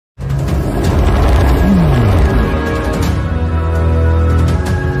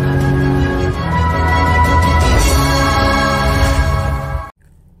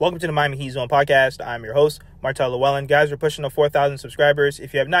Welcome to the Miami Heat Zone podcast. I'm your host, Martel Llewellyn. Guys, we're pushing to 4,000 subscribers.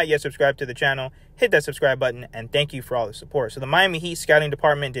 If you have not yet subscribed to the channel, hit that subscribe button, and thank you for all the support. So the Miami Heat scouting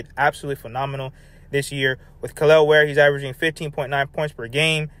department did absolutely phenomenal this year. With Kel'el Ware, he's averaging 15.9 points per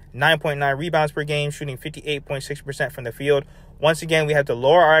game, 9.9 rebounds per game, shooting 58.6% from the field. Once again, we have to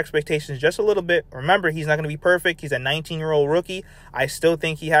lower our expectations just a little bit. Remember, he's not going to be perfect. He's a 19-year-old rookie. I still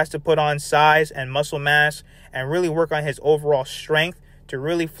think he has to put on size and muscle mass and really work on his overall strength to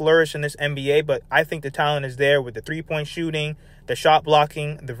really flourish in this NBA, but I think the talent is there with the three-point shooting, the shot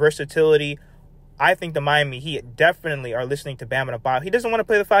blocking, the versatility. I think the Miami Heat definitely are listening to Bam Adebayo. He doesn't want to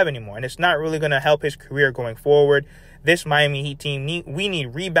play the 5 anymore, and it's not really going to help his career going forward. This Miami Heat team, we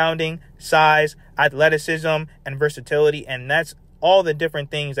need rebounding, size, athleticism, and versatility, and that's all the different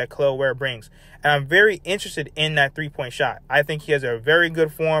things that Kel'el Ware brings. And I'm very interested in that three-point shot. I think he has a very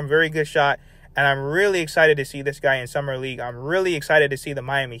good form, very good shot, and I'm really excited to see this guy in Summer League. I'm really excited to see the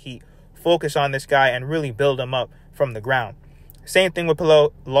Miami Heat focus on this guy and really build him up from the ground. Same thing with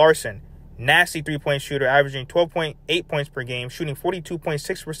Pelo Larson. Nasty three-point shooter, averaging 12.8 points per game, shooting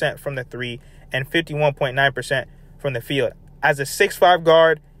 42.6% from the three and 51.9% from the field. As a 6'5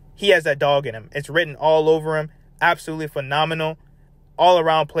 guard, he has that dog in him. It's written all over him. Absolutely phenomenal.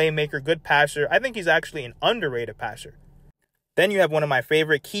 All-around playmaker, good passer. I think he's actually an underrated passer. Then you have one of my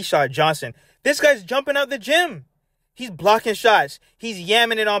favorite, Keyshawn Johnson. This guy's jumping out the gym. He's blocking shots. He's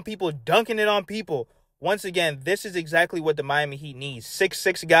yamming it on people, dunking it on people. Once again, this is exactly what the Miami Heat needs.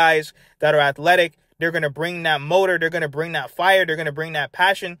 6'6 guys that are athletic. They're going to bring that motor. They're going to bring that fire. They're going to bring that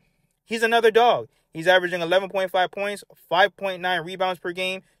passion. He's another dog. He's averaging 11.5 points, 5.9 rebounds per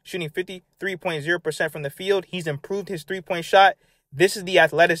game, shooting 53.0% from the field. He's improved his three-point shot. This is the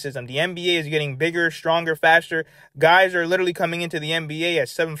athleticism. The NBA is getting bigger, stronger, faster. Guys are literally coming into the NBA at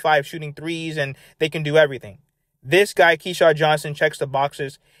 7'5", shooting threes, and they can do everything. This guy, Keyshawn Johnson, checks the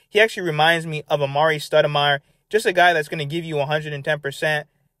boxes. He actually reminds me of Amari Stoudemire, just a guy that's going to give you 110%.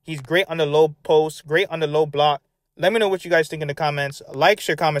 He's great on the low post, great on the low block. Let me know what you guys think in the comments. Like,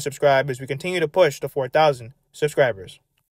 share, comment, subscribe as we continue to push to 4,000 subscribers.